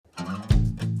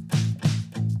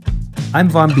I'm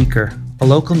Vaughn Beaker, a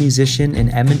local musician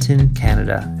in Edmonton,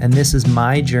 Canada, and this is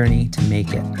my journey to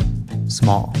make it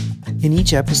small. In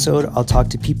each episode, I'll talk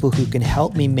to people who can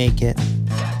help me make it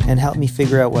and help me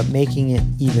figure out what making it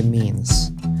even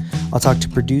means. I'll talk to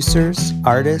producers,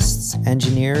 artists,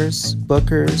 engineers,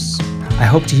 bookers. I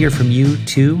hope to hear from you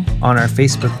too on our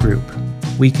Facebook group,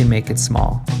 We Can Make It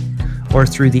Small, or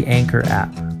through the Anchor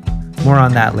app. More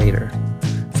on that later.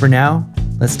 For now,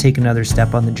 let's take another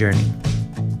step on the journey.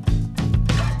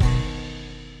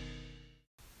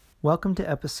 Welcome to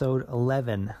episode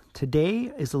 11.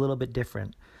 Today is a little bit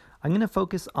different. I'm going to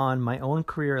focus on my own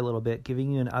career a little bit,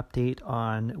 giving you an update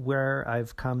on where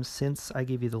I've come since I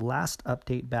gave you the last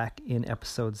update back in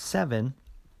episode 7.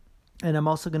 And I'm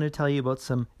also going to tell you about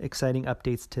some exciting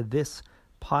updates to this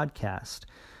podcast.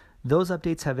 Those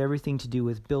updates have everything to do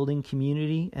with building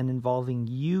community and involving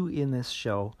you in this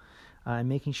show, and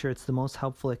making sure it's the most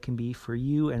helpful it can be for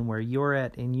you and where you're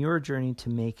at in your journey to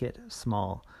make it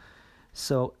small.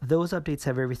 So those updates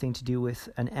have everything to do with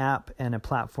an app and a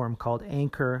platform called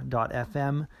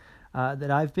Anchor.fm that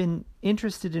I've been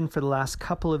interested in for the last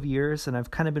couple of years, and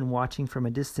I've kind of been watching from a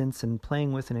distance and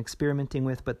playing with and experimenting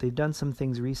with, but they've done some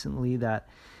things recently that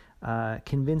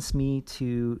convinced me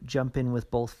to jump in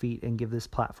with both feet and give this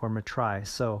platform a try.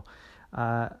 So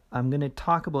I'm going to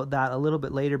talk about that a little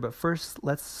bit later, but first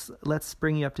let's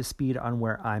bring you up to speed on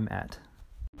where I'm at.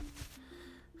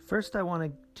 First, I want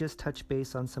to just touch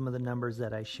base on some of the numbers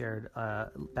that I shared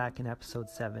back in episode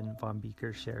 7. Vaughn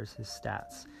Beaker shares his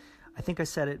stats. I think I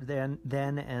said it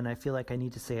then, and I feel like I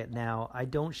need to say it now. I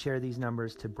don't share these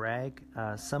numbers to brag.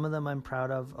 Some of them I'm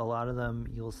proud of. A lot of them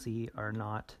you'll see are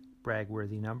not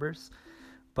brag-worthy numbers.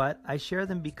 But I share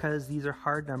them because these are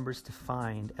hard numbers to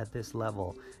find at this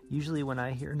level. Usually when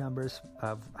I hear numbers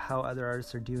of how other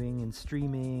artists are doing in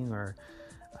streaming or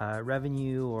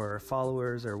revenue or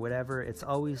followers or whatever, it's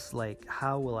always like,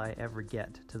 how will I ever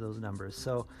get to those numbers?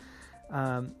 So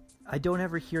I don't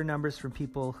ever hear numbers from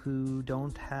people who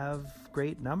don't have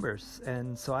great numbers,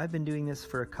 and so I've been doing this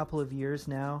for a couple of years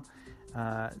now.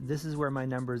 This is where my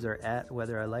numbers are at,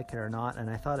 whether I like it or not, and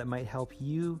I thought it might help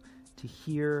you to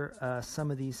hear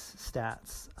some of these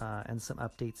stats and some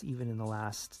updates even in the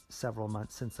last several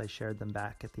months since I shared them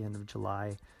back at the end of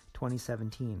July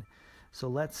 2017. So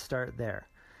let's start there.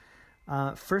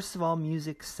 First of all,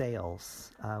 music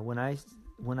sales. When I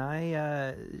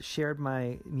shared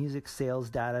my music sales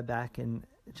data back in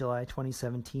July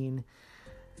 2017,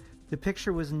 the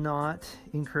picture was not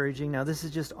encouraging. Now, this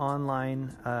is just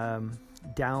online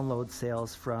download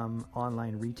sales from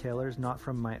online retailers, not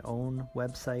from my own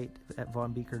website at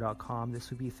vaughnbeaker.com. This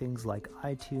would be things like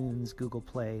iTunes, Google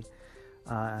Play,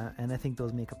 and I think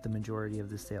those make up the majority of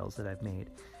the sales that I've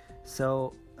made.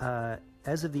 So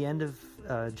as of the end of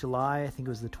July, I think it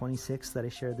was the 26th that I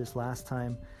shared this last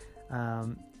time,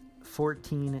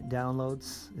 14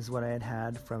 downloads is what I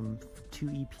had from 2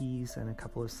 EPs and a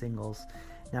couple of singles.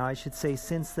 Now, I should say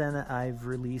since then I've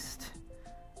released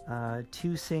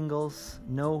 2 singles,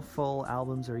 no full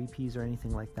albums or EPs or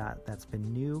anything like that. That's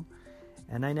been new.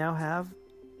 And I now have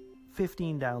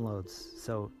 15 downloads,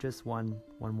 so just one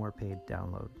more paid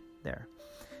download there.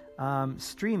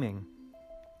 Streaming.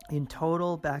 In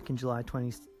total, back in July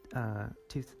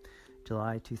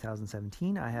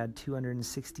 2017, I had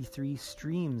 263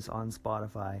 streams on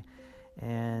Spotify.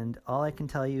 And all I can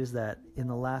tell you is that in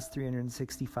the last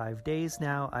 365 days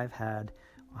now, I've had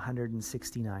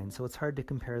 169. So it's hard to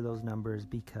compare those numbers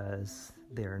because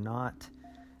there's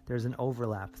an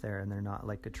overlap there and they're not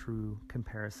like a true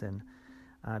comparison.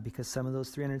 Because some of those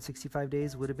 365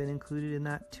 days would have been included in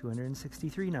that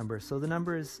 263 number. So the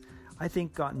number is, I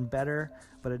think, gotten better,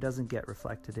 but it doesn't get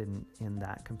reflected in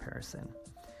that comparison.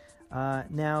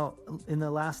 Now, in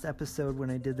the last episode when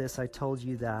I did this, I told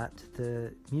you that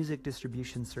the music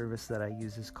distribution service that I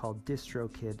use is called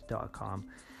DistroKid.com.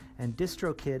 And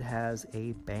DistroKid has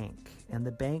a bank, and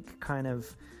the bank kind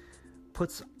of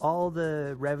puts all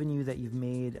the revenue that you've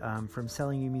made from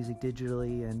selling your music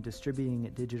digitally and distributing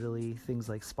it digitally, things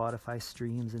like Spotify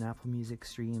streams and Apple Music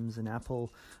streams and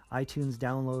Apple iTunes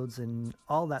downloads and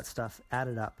all that stuff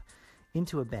added up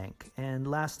into a bank. And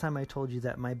last time I told you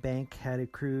that my bank had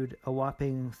accrued a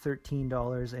whopping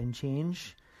 $13 and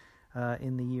change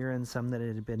in the year and some that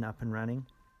it had been up and running.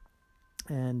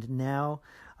 And now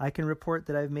I can report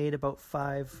that I've made about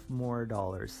 $5 more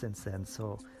since then.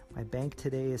 So my bank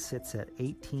today sits at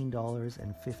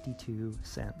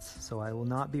 $18.52. So I will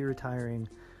not be retiring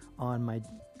on my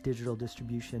digital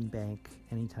distribution bank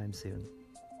anytime soon.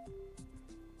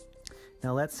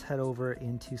 Now let's head over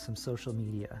into some social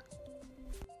media.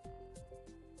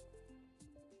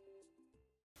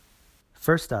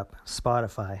 First up,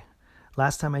 Spotify.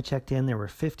 Last time I checked in, there were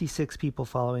 56 people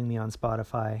following me on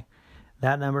Spotify.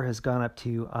 That number has gone up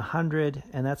to 100,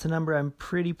 and that's a number I'm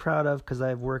pretty proud of because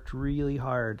I've worked really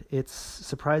hard. It's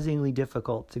surprisingly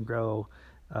difficult to grow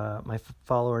my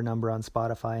follower number on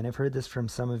Spotify, and I've heard this from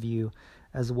some of you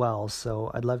as well.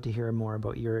 So I'd love to hear more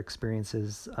about your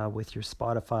experiences with your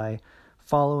Spotify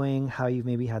following, how you've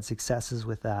maybe had successes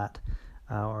with that,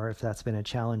 or if that's been a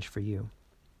challenge for you.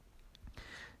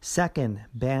 Second,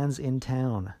 Bands in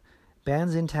Town.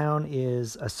 Bands in Town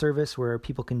is a service where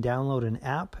people can download an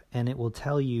app and it will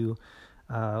tell you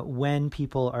when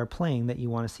people are playing that you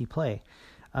want to see play.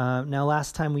 Now,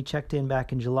 last time we checked in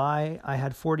back in July, I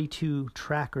had 42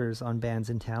 trackers on Bands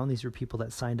in Town. These were people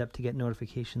that signed up to get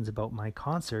notifications about my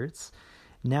concerts.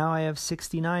 Now I have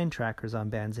 69 trackers on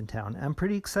Bands in Town. I'm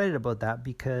pretty excited about that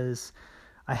because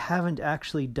I haven't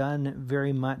actually done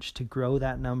very much to grow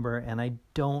that number, and I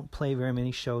don't play very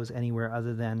many shows anywhere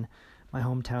other than my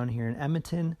hometown here in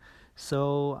Edmonton.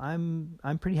 So I'm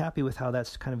pretty happy with how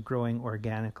that's kind of growing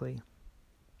organically.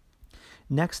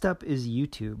 Next up is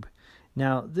YouTube.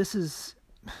 Now, this is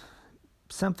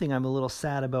something I'm a little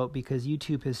sad about because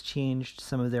YouTube has changed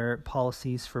some of their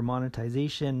policies for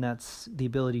monetization. That's the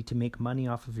ability to make money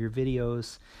off of your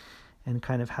videos and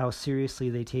kind of how seriously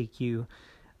they take you.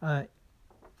 Pardon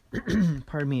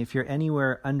me, if you're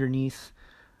anywhere underneath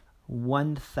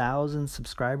 1,000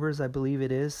 subscribers, I believe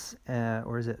it is,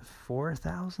 or is it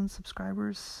 4,000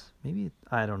 subscribers? Maybe,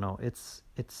 I don't know. It's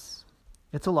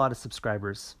a lot of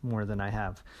subscribers, more than I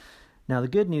have. Now, the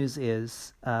good news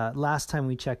is, last time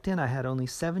we checked in, I had only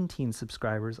 17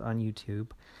 subscribers on YouTube,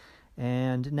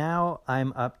 and now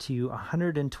I'm up to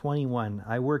 121.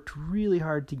 I worked really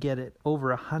hard to get it over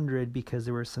 100 because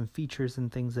there were some features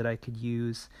and things that I could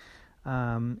use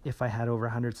if I had over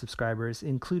 100 subscribers,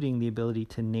 including the ability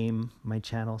to name my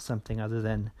channel something other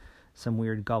than some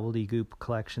weird gobbledygook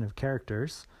collection of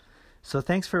characters. So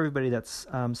thanks for everybody that's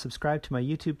subscribed to my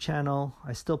YouTube channel.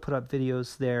 I still put up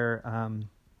videos there.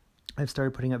 I've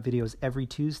started putting up videos every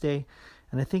Tuesday,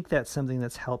 and I think that's something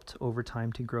that's helped over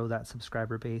time to grow that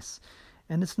subscriber base.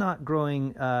 And it's not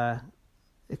growing,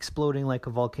 exploding like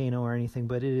a volcano or anything,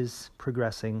 but it is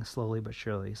progressing slowly but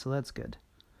surely, so that's good.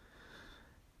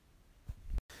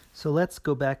 So let's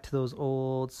go back to those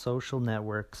old social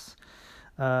networks.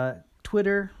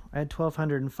 Twitter, I had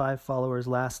 1,205 followers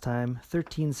last time,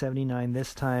 1,379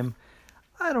 this time.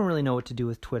 I don't really know what to do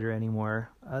with Twitter anymore.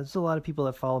 There's a lot of people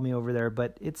that follow me over there,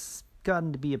 but it's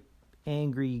gotten to be an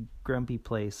angry, grumpy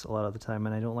place a lot of the time,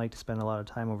 and I don't like to spend a lot of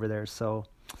time over there, so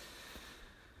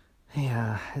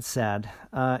yeah, it's sad.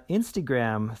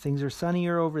 Instagram, things are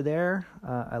sunnier over there.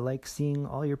 I like seeing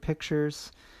all your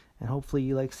pictures. And hopefully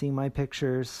you like seeing my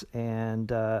pictures,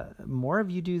 and more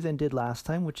of you do than did last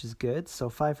time, which is good. So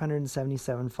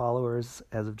 577 followers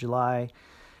as of July,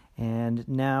 and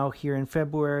now here in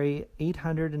February,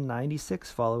 896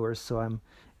 followers. So I'm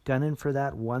gunning for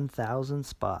that 1,000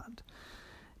 spot.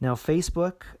 Now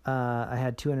Facebook, I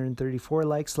had 234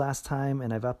 likes last time,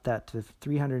 and I've upped that to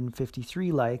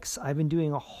 353 likes. I've been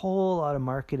doing a whole lot of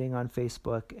marketing on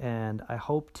Facebook, and I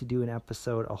hope to do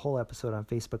a whole episode on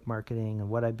Facebook marketing and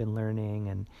what I've been learning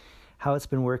and how it's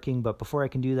been working. But before I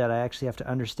can do that, I actually have to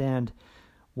understand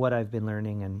what I've been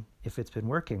learning and if it's been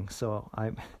working. So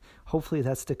hopefully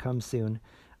that's to come soon.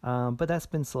 But that's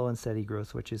been slow and steady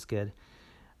growth, which is good.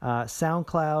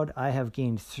 SoundCloud, I have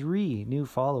gained 3 new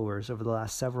followers over the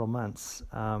last several months,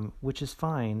 which is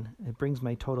fine. It brings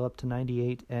my total up to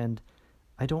 98, and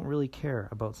I don't really care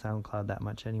about SoundCloud that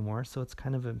much anymore, so it's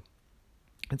kind of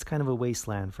a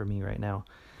wasteland for me right now.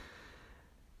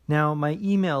 Now, my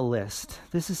email list.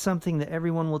 This is something that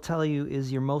everyone will tell you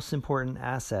is your most important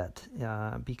asset,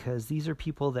 because these are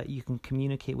people that you can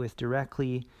communicate with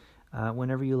directly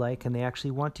whenever you like, and they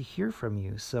actually want to hear from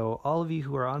you. So all of you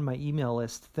who are on my email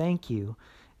list, thank you.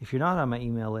 If you're not on my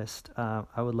email list,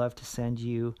 I would love to send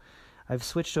you. I've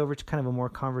switched over to kind of a more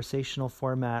conversational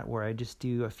format where I just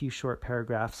do a few short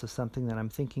paragraphs of something that I'm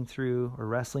thinking through or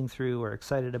wrestling through or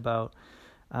excited about.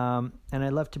 And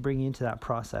I'd love to bring you into that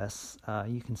process.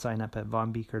 You can sign up at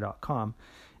vonbeaker.com.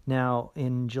 Now,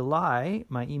 in July,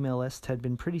 my email list had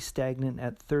been pretty stagnant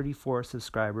at 34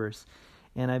 subscribers.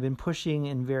 And I've been pushing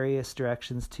in various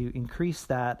directions to increase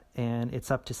that, and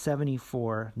it's up to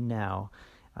 74 now.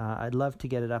 I'd love to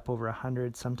get it up over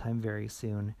 100 sometime very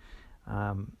soon.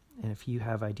 And if you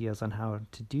have ideas on how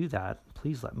to do that,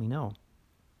 please let me know.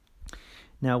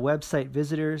 Now, website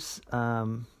visitors,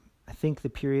 I think the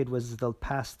period was the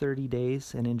past 30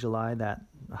 days, and in July that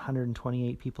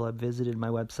 128 people have visited my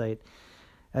website.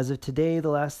 As of today, the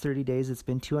last 30 days, it's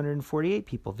been 248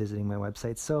 people visiting my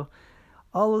website. So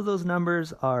All of those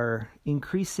numbers are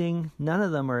increasing. None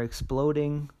of them are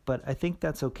exploding, but I think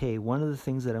that's okay. One of the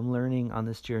things that I'm learning on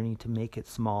this journey to make it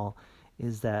small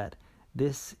is that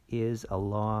this is a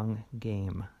long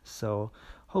game. So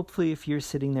hopefully if you're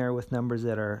sitting there with numbers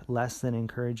that are less than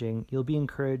encouraging, you'll be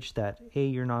encouraged that A,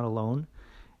 you're not alone,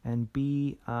 and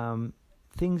B,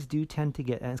 things do tend to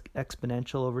get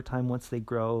exponential over time. Once they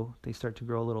grow, they start to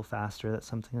grow a little faster. That's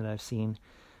something that I've seen.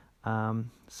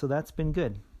 So that's been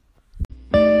good.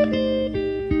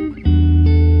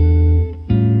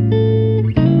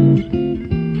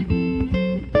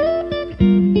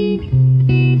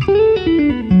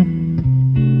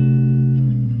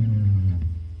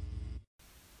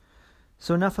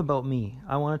 So enough about me.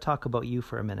 I want to talk about you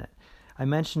for a minute. I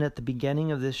mentioned at the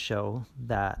beginning of this show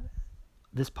that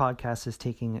this podcast is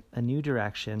taking a new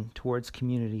direction towards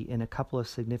community in a couple of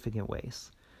significant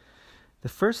ways. The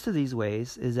first of these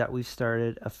ways is that we've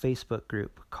started a Facebook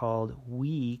group called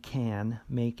We Can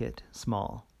Make It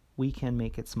Small. We Can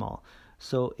Make It Small.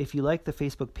 So if you like the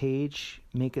Facebook page,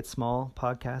 Make It Small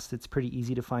podcast, it's pretty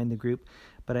easy to find the group,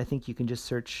 but I think you can just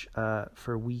search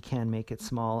for We Can Make It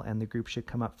Small and the group should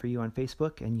come up for you on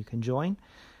Facebook and you can join.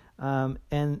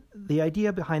 And the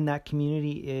idea behind that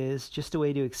community is just a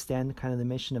way to extend kind of the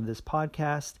mission of this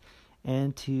podcast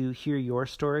and to hear your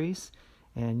stories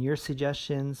and your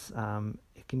suggestions.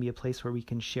 It can be a place where we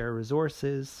can share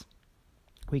resources,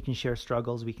 we can share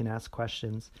struggles, we can ask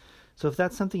questions. So if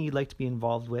that's something you'd like to be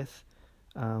involved with,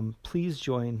 please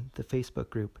join the Facebook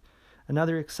group.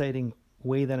 Another exciting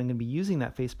way that I'm going to be using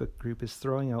that Facebook group is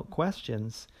throwing out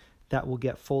questions that will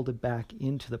get folded back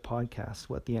into the podcast,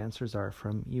 what the answers are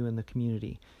from you in the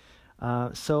community.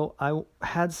 So I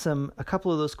had a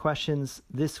couple of those questions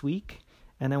this week,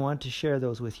 and I want to share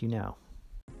those with you now.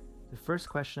 The first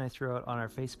question I threw out on our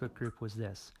Facebook group was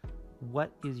this: what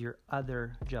is your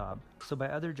other job? So by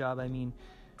other job, I mean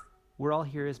we're all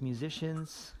here as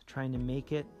musicians trying to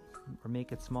make it, or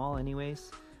make it small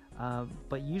anyways,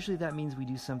 but usually that means we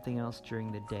do something else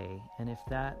during the day. And if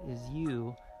that is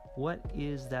you, what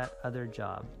is that other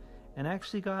job? And I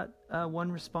actually got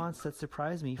one response that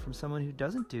surprised me from someone who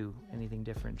doesn't do anything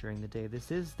different during the day.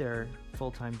 This is their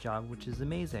full-time job, which is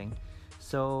amazing.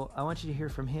 So I want you to hear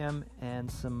from him and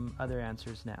some other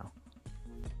answers now.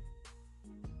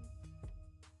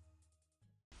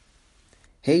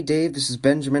 Hey Dave, this is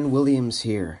Benjamin Williams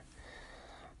here.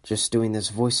 Just doing this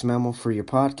voice memo for your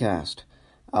podcast.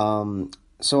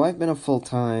 So I've been a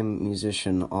full-time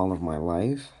musician all of my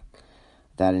life.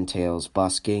 That entails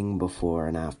busking before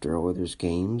and after Oilers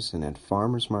games and at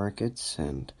farmers markets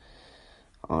and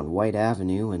on White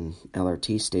Avenue and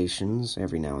LRT stations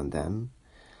every now and then.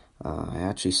 I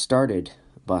actually started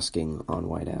busking on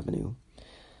White Avenue.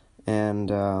 And,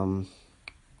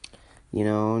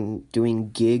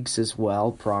 doing gigs as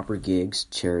well, proper gigs,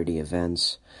 charity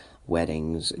events,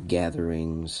 weddings,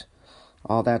 gatherings,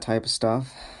 all that type of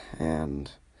stuff.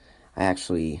 And I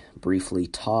actually briefly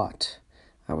taught.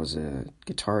 I was a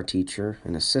guitar teacher,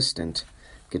 an assistant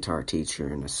guitar teacher,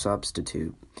 and a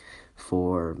substitute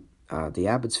for the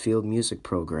Abbotsfield Music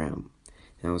Program.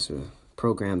 That was a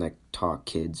program that taught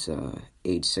kids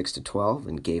age 6 to 12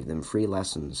 and gave them free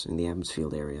lessons in the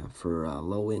Abbotsfield area for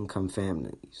low-income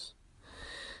families.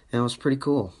 And it was pretty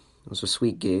cool. It was a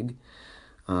sweet gig.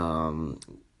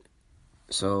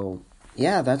 So,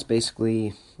 yeah, that's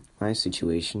basically my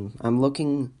situation. I'm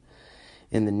looking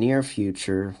in the near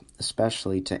future,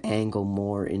 especially to angle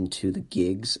more into the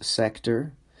gigs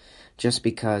sector, just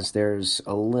because there's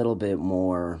a little bit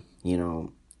more,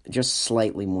 just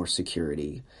slightly more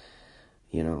security,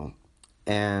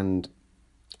 and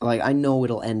I know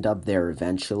it'll end up there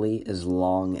eventually as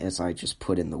long as I just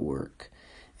put in the work.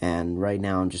 And right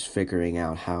now I'm just figuring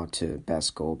out how to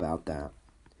best go about that.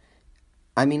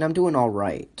 I mean, I'm doing all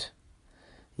right,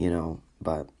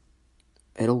 but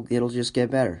it'll just get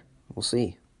better. We'll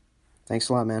see. Thanks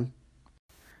a lot, man.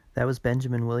 That was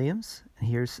Benjamin Williams, and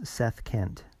here's Seth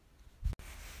Kent.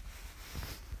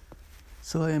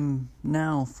 So I'm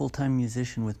now a full-time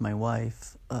musician with my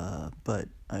wife, but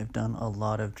I've done a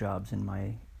lot of jobs in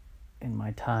my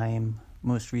time.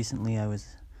 Most recently, I was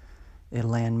a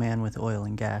landman with oil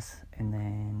and gas, and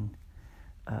then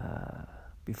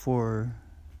before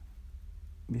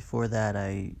that,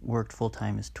 I worked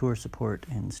full-time as tour support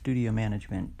and studio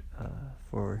management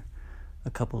for a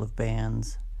couple of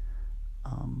bands.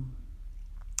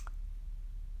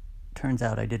 Turns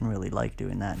out I didn't really like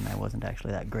doing that, and I wasn't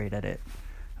actually that great at it.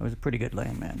 I was a pretty good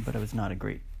landman, but I was not a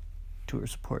great tour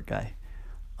support guy.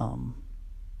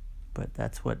 But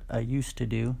that's what I used to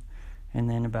do. And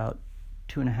then about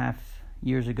 2.5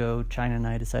 years ago, China and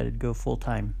I decided to go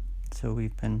full-time. So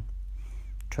we've been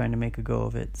trying to make a go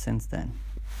of it since then.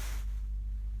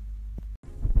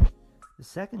 The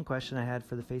second question I had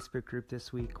for the Facebook group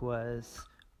this week was,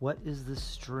 what is the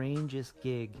strangest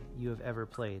gig you have ever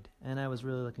played? And I was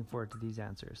really looking forward to these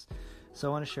answers. So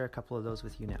I want to share a couple of those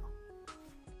with you now.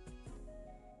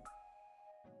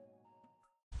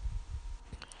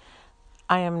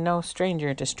 I am no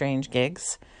stranger to strange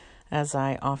gigs, as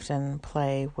I often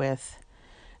play with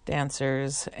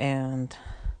dancers and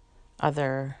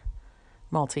other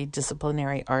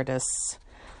multidisciplinary artists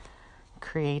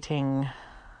creating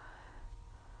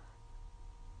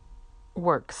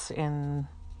works and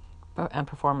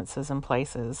performances in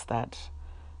places that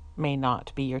may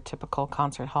not be your typical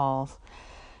concert halls.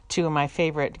 Two of my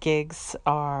favorite gigs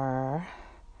are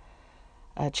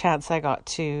a chance I got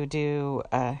to do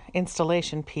an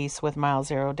installation piece with Mile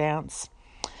Zero Dance.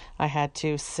 I had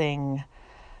to sing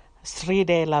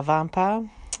Stride la Vampa,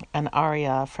 an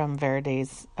aria from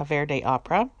a Verdi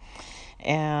opera,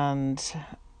 and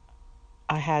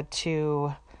I had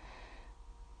to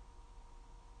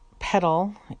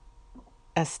pedal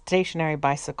a stationary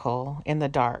bicycle in the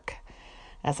dark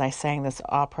as I sang this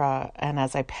opera, and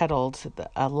as I pedaled,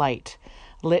 a light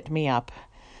lit me up,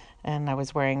 and I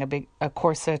was wearing a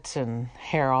corset and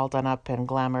hair all done up in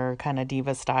glamour kind of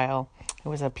diva style. It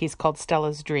was a piece called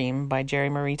Stella's Dream by Jerry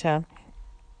Morita.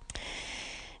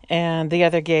 And the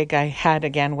other gig I had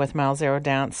again with Mile Zero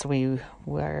Dance, we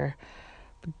were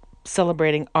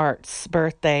celebrating Art's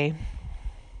birthday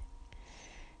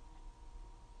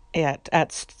at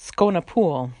Skona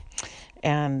Pool,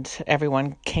 and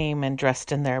everyone came and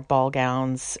dressed in their ball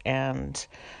gowns and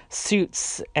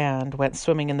suits and went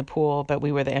swimming in the pool, but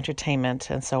we were the entertainment,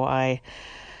 and so I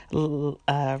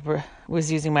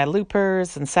was using my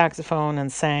loopers and saxophone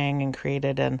and sang and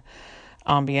created an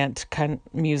ambient kind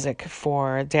of music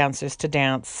for dancers to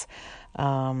dance.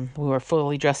 We were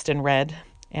fully dressed in red,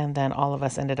 and then all of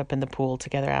us ended up in the pool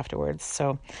together afterwards.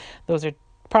 So those are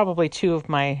probably two of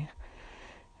my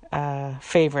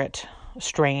favorite,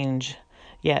 strange,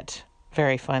 yet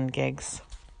very fun gigs.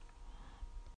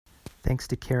 Thanks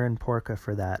to Karen Porca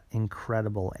for that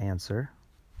incredible answer.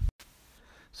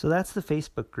 So that's the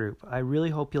Facebook group. I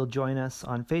really hope you'll join us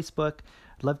on Facebook.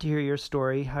 I'd love to hear your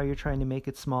story, how you're trying to make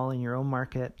it small in your own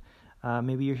market.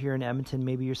 Maybe you're here in Edmonton,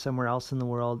 maybe you're somewhere else in the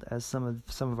world, as some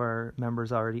of our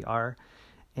members already are.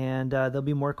 And there'll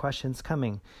be more questions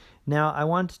coming. Now, I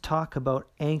want to talk about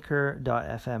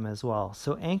Anchor.fm as well.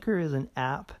 So Anchor is an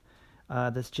app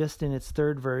that's just in its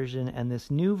third version, and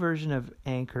this new version of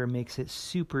Anchor makes it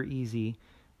super easy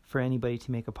for anybody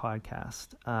to make a podcast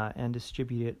and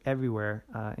distribute it everywhere,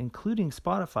 including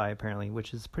Spotify, apparently,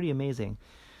 which is pretty amazing.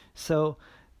 So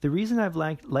the reason I've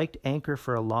liked Anchor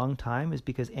for a long time is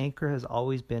because Anchor has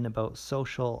always been about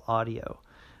social audio.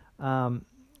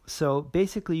 So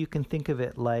basically you can think of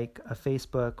it like a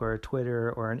Facebook or a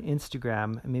Twitter or an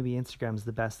Instagram. Maybe Instagram is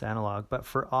the best analog, but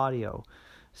for audio.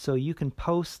 So you can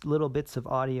post little bits of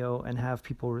audio and have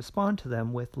people respond to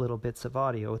them with little bits of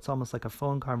audio. It's almost like a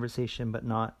phone conversation, but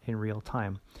not in real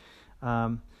time.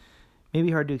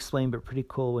 Maybe hard to explain, but pretty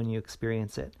cool when you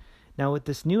experience it. Now with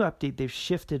this new update, they've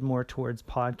shifted more towards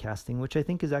podcasting, which I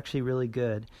think is actually really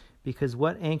good, because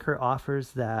what Anchor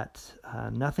offers that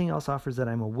nothing else offers that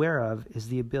I'm aware of is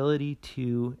the ability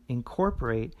to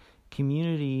incorporate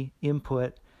community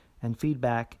input and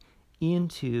feedback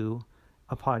into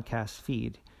a podcast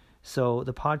feed. So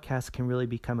the podcast can really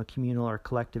become a communal or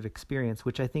collective experience,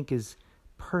 which I think is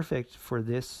perfect for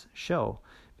this show,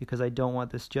 because I don't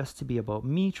want this just to be about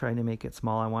me trying to make it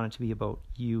small. I want it to be about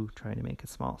you trying to make it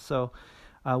small. So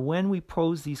when we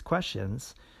pose these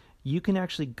questions, you can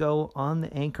actually go on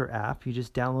the Anchor app. You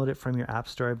just download it from your app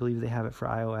store. I believe they have it for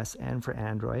iOS and for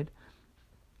Android.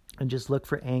 And just look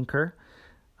for Anchor.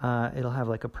 It'll have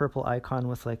like a purple icon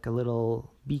with like a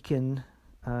little beacon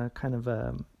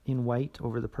in white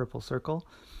over the purple circle.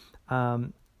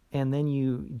 And then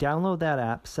you download that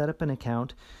app, set up an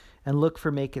account, and look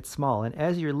for Make It Small. And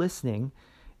as you're listening,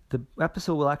 the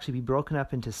episode will actually be broken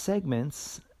up into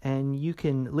segments, and you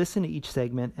can listen to each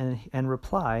segment and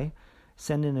reply,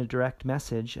 send in a direct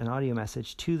message, an audio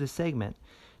message to the segment.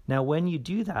 Now, when you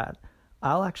do that,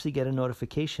 I'll actually get a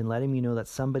notification letting me know that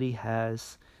somebody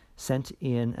has sent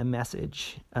in a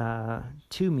message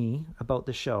to me about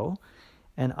the show,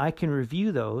 and I can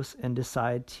review those and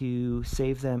decide to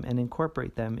save them and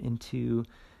incorporate them into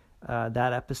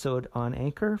that episode on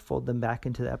Anchor, fold them back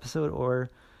into the episode, or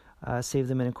save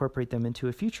them and incorporate them into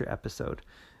a future episode.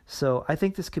 So I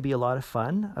think this could be a lot of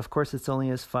fun. Of course, it's only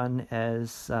as fun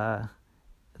as the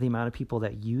amount of people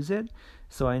that use it.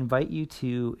 So I invite you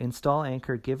to install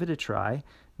Anchor, give it a try.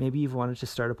 Maybe you've wanted to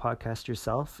start a podcast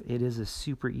yourself. It is a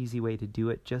super easy way to do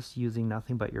it, just using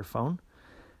nothing but your phone.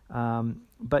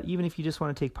 But even if you just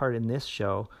want to take part in this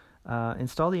show,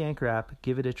 install the Anchor app,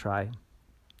 give it a try.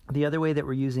 The other way that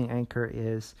we're using Anchor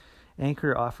is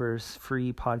Anchor offers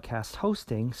free podcast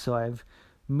hosting. So I've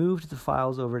moved the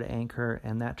files over to Anchor,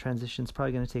 and that transition is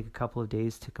probably going to take a couple of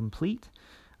days to complete.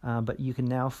 But you can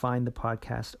now find the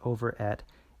podcast over at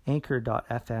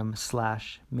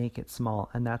anchor.fm/makeitsmall.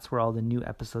 And that's where all the new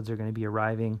episodes are going to be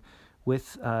arriving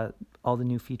with all the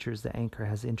new features that Anchor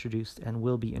has introduced and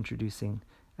will be introducing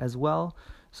as well.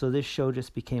 So this show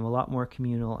just became a lot more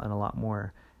communal and a lot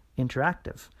more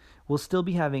interactive. We'll still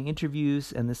be having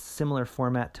interviews and this similar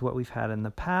format to what we've had in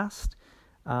the past,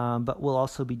 but we'll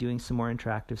also be doing some more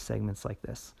interactive segments like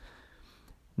this.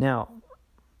 Now,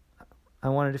 I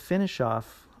wanted to finish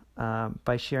off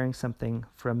by sharing something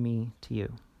from me to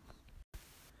you.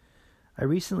 I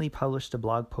recently published a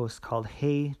blog post called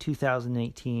Hey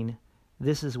 2018,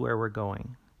 This is Where We're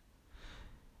Going.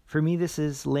 For me, this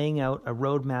is laying out a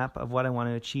roadmap of what I want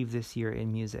to achieve this year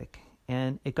in music,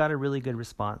 and it got a really good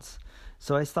response.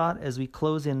 So I thought as we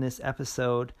close in this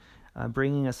episode,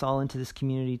 bringing us all into this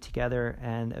community together,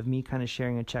 and of me kind of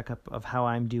sharing a checkup of how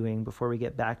I'm doing before we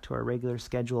get back to our regular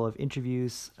schedule of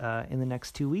interviews in the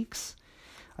next 2 weeks,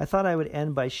 I thought I would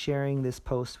end by sharing this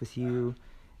post with you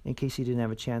in case you didn't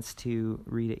have a chance to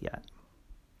read it yet.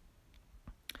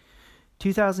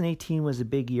 2018 was a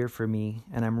big year for me,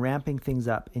 and I'm ramping things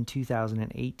up in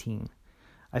 2018.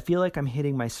 I feel like I'm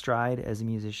hitting my stride as a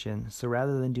musician, so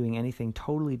rather than doing anything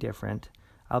totally different,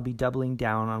 I'll be doubling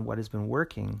down on what has been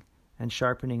working and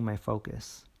sharpening my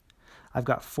focus. I've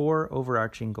got 4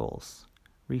 overarching goals: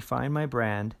 refine my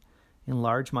brand,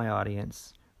 enlarge my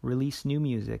audience, release new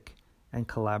music, and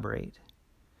collaborate.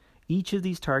 Each of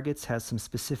these targets has some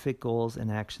specific goals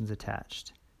and actions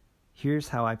attached. Here's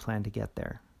how I plan to get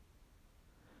there.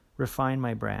 Refine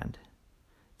my brand.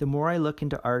 The more I look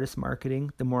into artist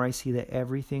marketing, the more I see that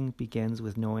everything begins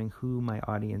with knowing who my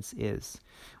audience is,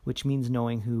 which means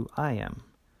knowing who I am.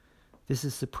 This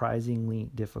is surprisingly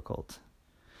difficult.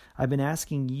 I've been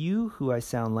asking you who I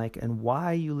sound like and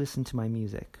why you listen to my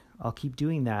music. I'll keep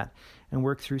doing that and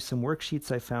work through some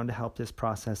worksheets I found to help this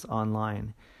process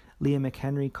online. Leah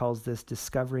McHenry calls this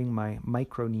discovering my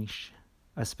micro niche,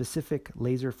 a specific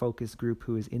laser-focused group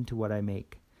who is into what I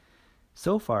make.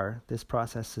 So far, this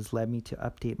process has led me to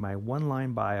update my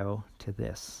one-line bio to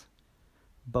this: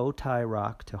 Bowtie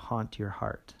rock to haunt your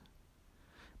heart.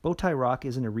 Bowtie rock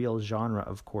isn't a real genre,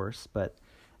 of course, but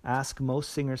ask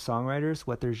most singer-songwriters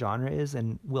what their genre is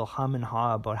and we'll hum and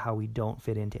haw about how we don't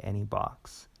fit into any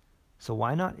box. So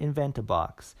why not invent a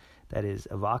box that is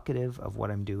evocative of what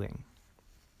I'm doing?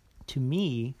 To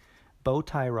me,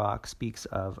 Bowtie rock speaks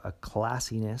of a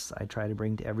classiness I try to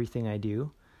bring to everything I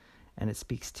do, and it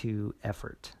speaks to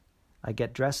effort. I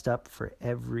get dressed up for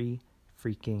every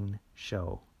freaking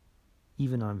show,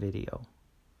 even on video.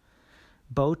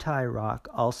 Bowtie rock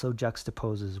also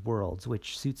juxtaposes worlds,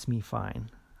 which suits me fine.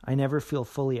 I never feel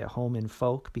fully at home in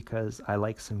folk because I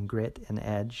like some grit and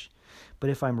edge,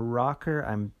 but if I'm a rocker,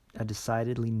 I'm a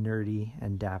decidedly nerdy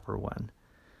and dapper one.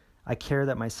 I care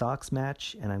that my socks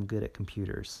match, and I'm good at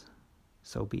computers.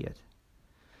 So be it.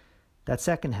 That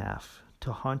second half,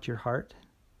 to haunt your heart,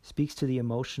 speaks to the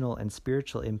emotional and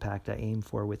spiritual impact I aim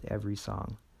for with every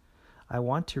song. I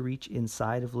want to reach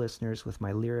inside of listeners with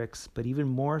my lyrics, but even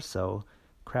more so,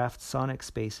 craft sonic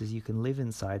spaces you can live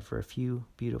inside for a few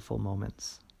beautiful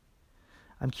moments.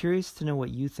 I'm curious to know what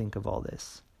you think of all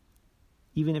this.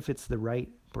 Even if it's the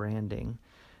right branding,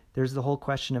 there's the whole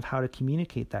question of how to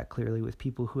communicate that clearly with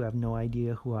people who have no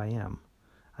idea who I am.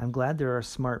 I'm glad there are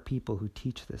smart people who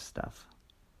teach this stuff.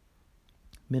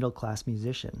 Middle-class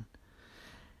musician.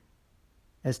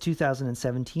 As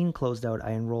 2017 closed out,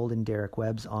 I enrolled in Derek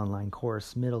Webb's online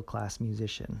course, Middle Class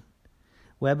Musician.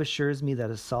 Webb assures me that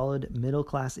a solid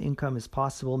middle-class income is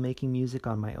possible making music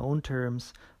on my own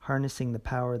terms, harnessing the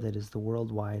power that is the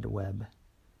World Wide Web.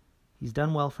 He's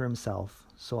done well for himself,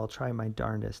 so I'll try my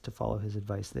darndest to follow his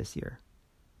advice this year.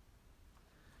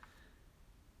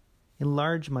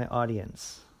 Enlarge my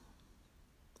audience.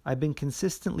 I've been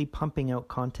consistently pumping out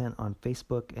content on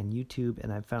Facebook and YouTube,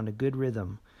 and I've found a good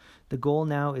rhythm. The goal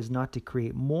now is not to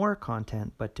create more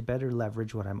content, but to better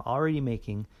leverage what I'm already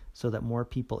making so that more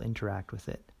people interact with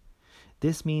it.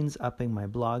 This means upping my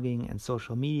blogging and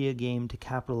social media game to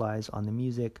capitalize on the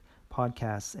music,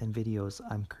 podcasts, and videos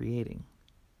I'm creating.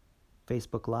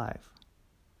 Facebook Live.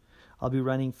 I'll be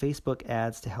running Facebook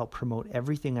ads to help promote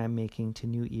everything I'm making to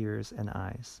new ears and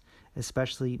eyes,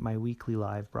 especially my weekly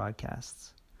live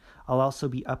broadcasts. I'll also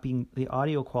be upping the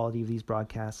audio quality of these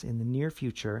broadcasts in the near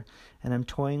future, and I'm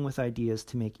toying with ideas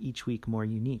to make each week more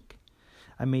unique.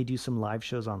 I may do some live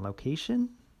shows on location,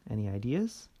 any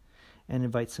ideas? And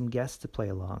invite some guests to play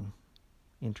along.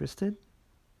 Interested?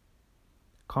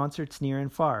 Concerts near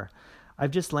and far.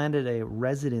 I've just landed a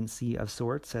residency of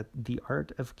sorts at The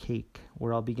Art of Cake,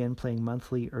 where I'll begin playing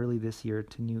monthly early this year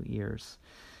to new ears.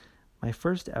 My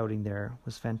first outing there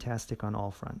was fantastic on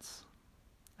all fronts.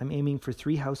 I'm aiming for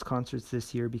 3 house concerts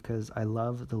this year because I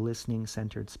love the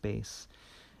listening-centered space.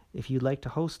 If you'd like to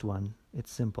host one,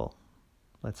 it's simple.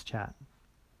 Let's chat.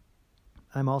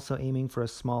 I'm also aiming for a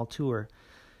small tour.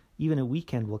 Even a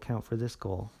weekend will count for this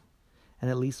goal, and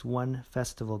at least one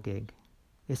festival gig.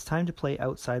 It's time to play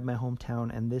outside my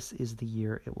hometown, and this is the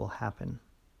year it will happen.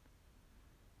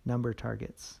 Number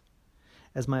targets.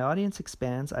 As my audience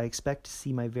expands, I expect to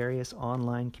see my various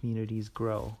online communities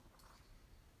grow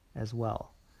as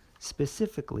well.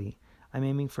 Specifically, I'm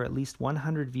aiming for at least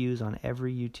 100 views on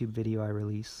every YouTube video I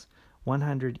release,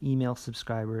 100 email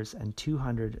subscribers, and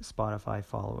 200 Spotify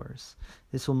followers.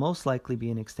 This will most likely be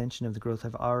an extension of the growth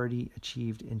I've already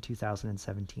achieved in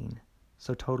 2017,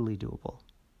 so totally doable.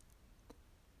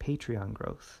 Patreon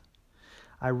growth.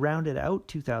 I rounded out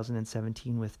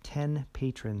 2017 with 10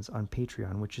 patrons on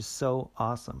Patreon, which is so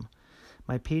awesome.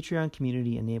 My Patreon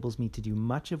community enables me to do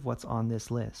much of what's on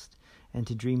this list and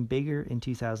to dream bigger in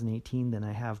 2018 than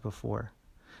I have before.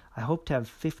 I hope to have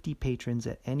 50 patrons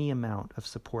at any amount of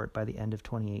support by the end of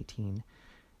 2018,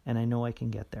 and I know I can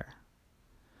get there.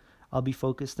 I'll be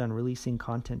focused on releasing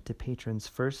content to patrons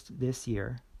first this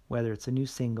year, whether it's a new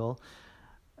single,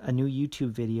 a new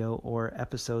YouTube video, or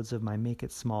episodes of my Make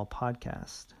It Small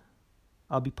podcast.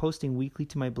 I'll be posting weekly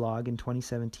to my blog in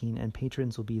 2017, and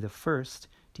patrons will be the first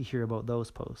to hear about those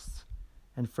posts,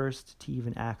 and first to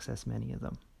even access many of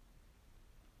them.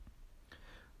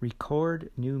 Record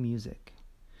new music.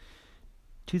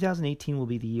 2018 will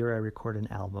be the year I record an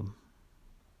album.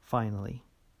 Finally.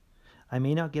 I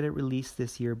may not get it released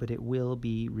this year, but it will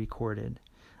be recorded.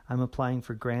 I'm applying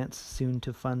for grants soon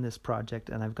to fund this project,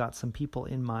 and I've got some people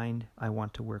in mind I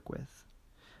want to work with.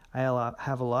 I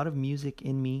have a lot of music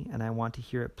in me, and I want to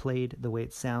hear it played the way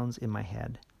it sounds in my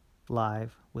head,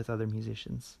 live with other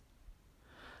musicians.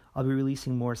 I'll be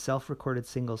releasing more self-recorded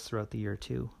singles throughout the year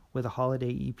too, with a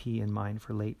holiday EP in mind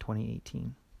for late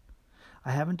 2018.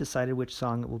 I haven't decided which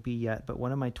song it will be yet, but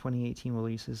one of my 2018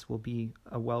 releases will be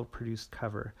a well-produced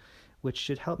cover, which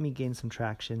should help me gain some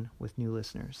traction with new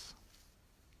listeners.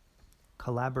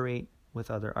 Collaborate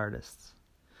with other artists.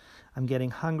 I'm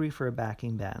getting hungry for a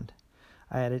backing band.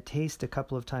 I had a taste a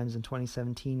couple of times in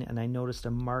 2017, and I noticed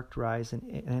a marked rise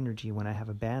in energy when I have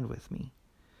a band with me.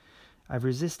 I've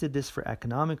resisted this for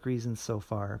economic reasons so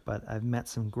far, but I've met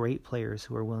some great players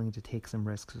who are willing to take some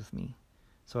risks with me.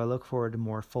 So I look forward to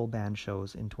more full band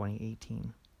shows in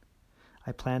 2018.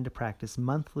 I plan to practice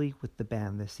monthly with the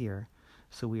band this year,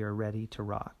 so we are ready to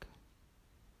rock.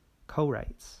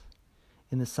 Co-writes.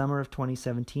 In the summer of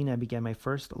 2017, I began my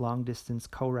first long-distance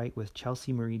co-write with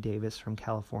Chelsea Marie Davis from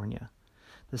California.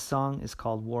 The song is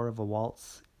called War of a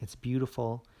Waltz. It's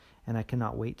beautiful, and I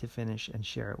cannot wait to finish and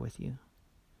share it with you.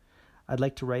 I'd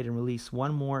like to write and release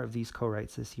one more of these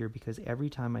co-writes this year because every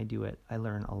time I do it, I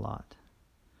learn a lot.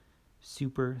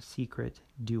 Super secret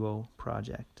duo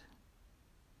project.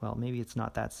 Well, maybe it's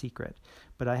not that secret,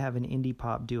 but I have an indie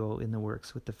pop duo in the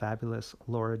works with the fabulous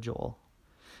Laura Joel.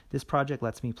 This project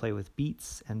lets me play with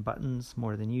beats and buttons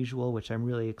more than usual, which I'm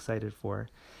really excited for.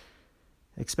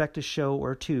 Expect a show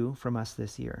or two from us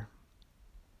this year.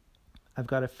 I've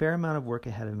got a fair amount of work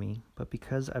ahead of me, but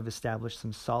because I've established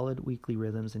some solid weekly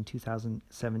rhythms in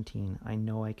 2017, I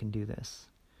know I can do this.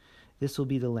 This will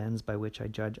be the lens by which I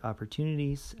judge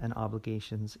opportunities and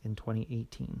obligations in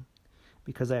 2018.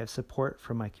 Because I have support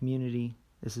from my community,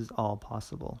 this is all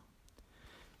possible.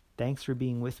 Thanks for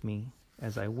being with me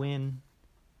as I win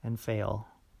and fail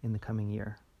in the coming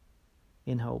year.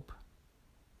 In hope,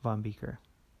 Von Beeker.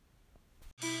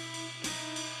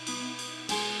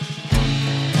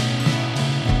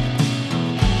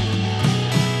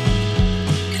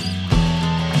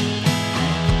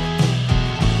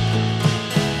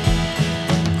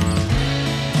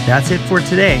 That's it for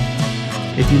today.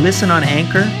 If you listen on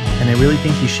Anchor, and I really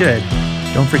think you should,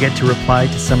 don't forget to reply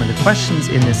to some of the questions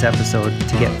in this episode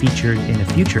to get featured in a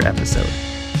future episode.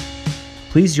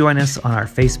 Please join us on our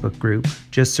Facebook group.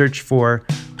 Just search for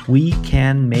We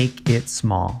Can Make It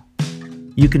Small.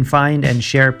 You can find and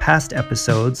share past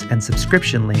episodes and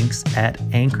subscription links at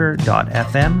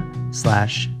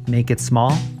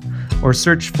anchor.fm/makeitsmall or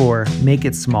search for Make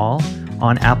It Small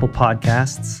on Apple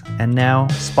Podcasts and now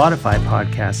Spotify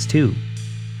Podcasts too.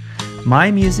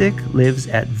 My music lives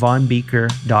at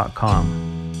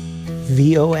vonbieker.com.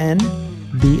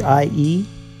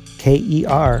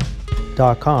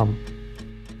 VONBIEKER.com.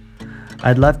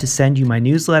 I'd love to send you my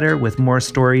newsletter with more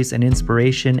stories and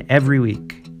inspiration every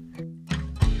week.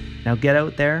 Now get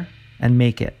out there and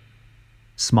make it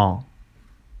small.